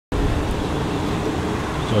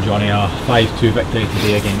So Johnny, a 5-2 victory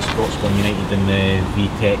today against Broxburn United in the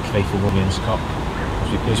VTech Rifle Women's Cup. Was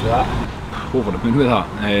we pleased with that? Over the moon with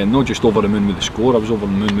that. Not just over the moon with the score, I was over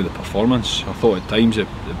the moon with the performance. I thought at times the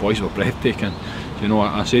boys were breathtaking. You know,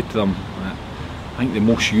 I said to them, I think the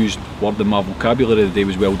most used word in my vocabulary of the day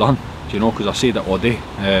was well done. You know, because I said it all day.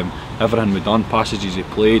 Everything we done, passages they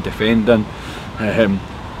played, defending,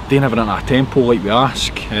 doing everything at a tempo like we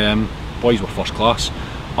ask. Boys were first class.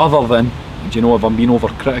 Other than, do you know, if I'm being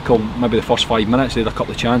overcritical, maybe the first 5 minutes they had a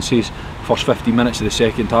couple of chances, first 15 minutes of the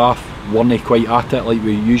second half weren't quite at it like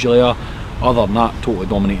we usually are. Other than that, totally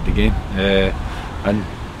dominated the game, and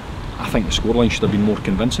I think the scoreline should have been more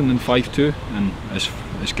convincing than 5-2, and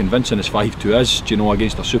as convincing as 5-2 is, do you know,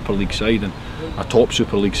 against a Super League side and a top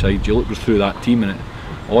Super League side, you look through that team and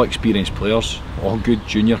all experienced players, all good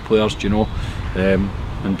junior players, do you know,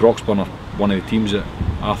 and Broxburn are one of the teams that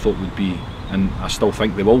I thought would be, and I still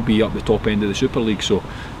think they will be, up the top end of the Super League. So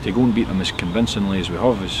to go and beat them as convincingly as we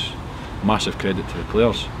have is massive credit to the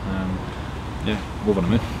players. Yeah, over the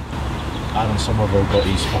moon. Aaron Somerville got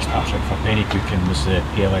his first hat-trick for Pennycook and was the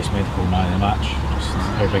PLS medical man of the match. Just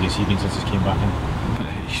how big has he been since he came back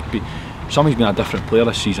in? Somebody's been a different player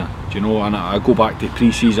this season, do you know, and I go back to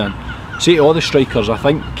pre-season, say to all the strikers, I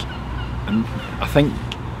think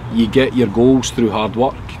you get your goals through hard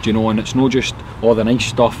work, do you know, and it's not just all the nice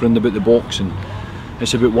stuff round about the box, and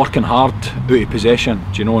it's about working hard out of possession,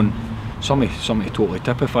 do you know, and somebody totally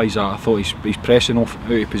typifies that. I thought he's pressing off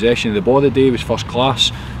out of possession of the ball today was first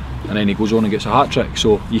class, and then he goes on and gets a hat-trick.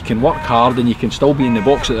 So you can work hard and you can still be in the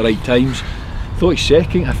box at the right times. I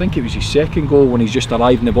think it was his second goal when he's just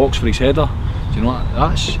arrived in the box for his header. Do you know,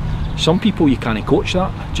 that's, some people you can't coach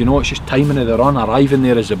that. Do you know, it's just timing of the run, arriving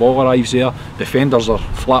there as the ball arrives there. Defenders are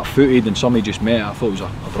flat-footed and somebody just met it. I thought it was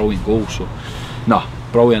a brilliant goal. So, nah,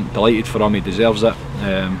 brilliant, delighted for him, he deserves it.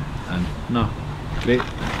 And nah, great.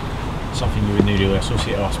 Something you wouldn't really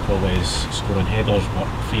associate us probably is scoring headers, but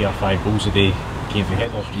 3 or 5 goals a day came from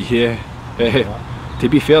headers. Yeah. To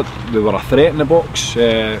be fair, we were a threat in the box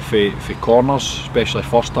for corners, especially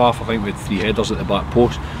first half. I think we had 3 headers at the back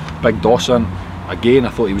post. Big Dawson, again, I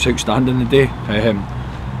thought he was outstanding today.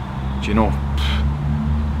 Do you know,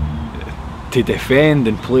 to defend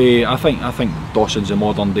and play, I think Dawson's a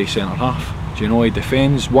modern day centre half. Do you know, he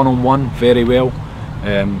defends one-on-one very well,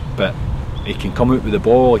 but he can come out with the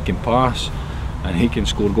ball, he can pass, and he can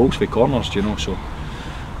score goals for corners. Do you know, so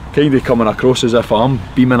kind of coming across as if I'm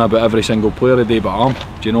beaming about every single player today, but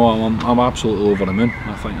do you know, I'm absolutely over the moon.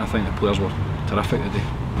 I think the players were terrific today.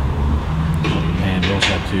 And we also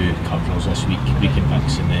had 2 cup drills this week, Brecon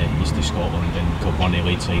Vicks in the East of Scotland and Kilburney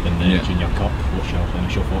Ladeside in the Junior Cup. What's your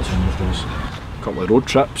initial thoughts on those drills? A couple of road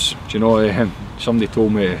trips, do you know, somebody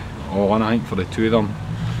told me, and I think for the 2 of them,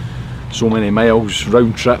 so many miles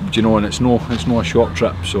round trip, do you know, and it's no a short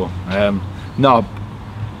trip. So no,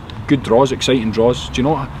 good draws, exciting draws. Do you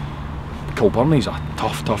know what? Kilburney's a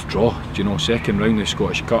tough draw, do you know, second round of the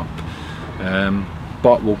Scottish Cup,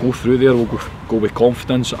 but we'll go through there, we'll go with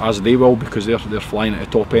confidence, as they will, because they're flying at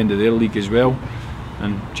the top end of their league as well.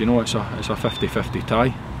 And do you know, it's a 50-50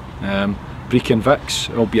 tie. Brecon Vicks,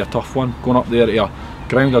 it'll be a tough one, going up there to a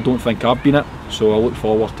ground I don't think I've been at, so I look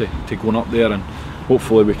forward to going up there, and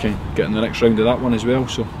hopefully we can get in the next round of that one as well.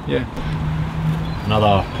 So yeah.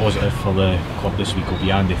 Another positive for the club this week will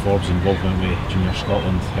be Andy Forbes' involvement with Junior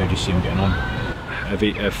Scotland. How do you see him getting on?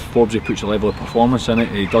 If Forbesy puts a level of performance in it,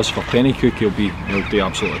 he does for Pennycook, he'll do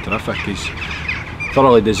absolutely terrific. He's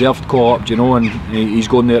thoroughly deserved call-up, you know, and he's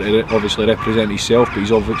going there to obviously represent himself, but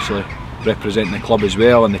he's obviously representing the club as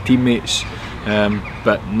well and the teammates.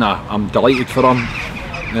 But nah, I'm delighted for him.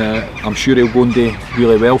 I'm sure he'll go and do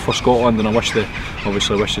really well for Scotland, and I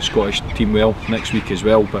obviously wish the Scottish team well next week as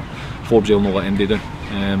well. But Forbes will not let him do.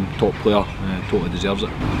 Top player, totally deserves it.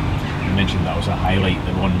 You mentioned that was a highlight.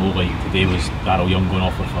 The one low light today was Darryl Young going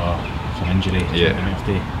off with an injury. Yeah.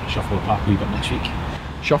 Do you have to shuffle the pack a wee bit next week?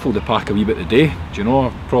 Shuffled the pack a wee bit today. Do you know,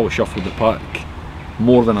 I've probably shuffled the pack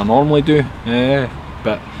more than I normally do.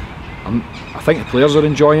 But I think the players are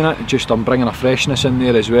enjoying it. Just I'm bringing a freshness in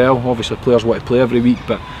there as well. Obviously players want to play every week,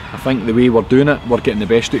 but I think the way we're doing it, we're getting the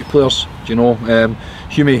best out of players. Do you know,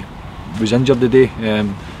 Hume was injured today,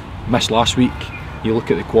 missed last week. You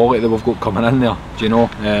look at the quality that we've got coming in there. Do you know,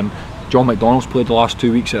 John McDonald's played the last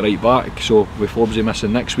 2 weeks at right back, so with Forbesy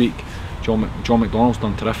missing next week, John McDonald's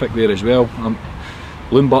done terrific there as well.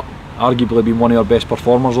 Loombert arguably been one of our best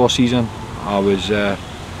performers all season. I was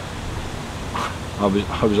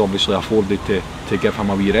obviously afforded to give him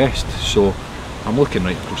a wee rest, so I'm looking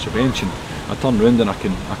right across the bench, and I turn round and I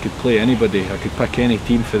could play anybody. I could pick any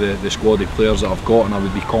team for the squad of players that I've got, and I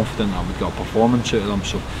would be confident I would get a performance out of them.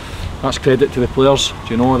 So that's credit to the players.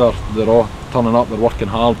 Do you know, they're all turning up, they're working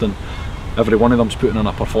hard, and every one of them's putting in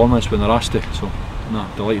a performance when they're asked to. So, nah,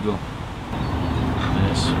 delighted with them.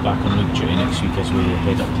 And it's back on league duty next week as we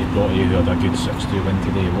head up to Broughty, who had a good 6-2 win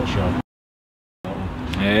today. What's your...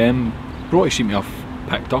 Broughty seem to have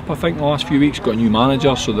picked up, I think, the last few weeks. Got a new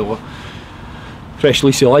manager, so they'll fresh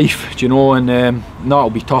lease of life, do you know, and that'll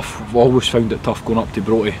be tough. We've always found it tough going up to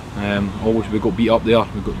Broughty. Always we got beat up there,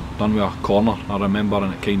 we got done with a corner, I remember,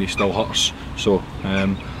 and it kind of still hurts. So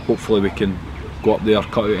hopefully we can go up there,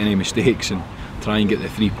 cut out any mistakes, and try and get the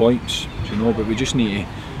 3 points. Do you know, but we just need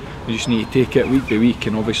to take it week by week,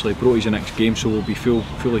 and obviously Broughty's the next game, so we'll be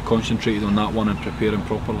fully concentrated on that one and preparing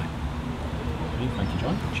properly. Thank you,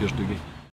 John. Cheers, Dougie.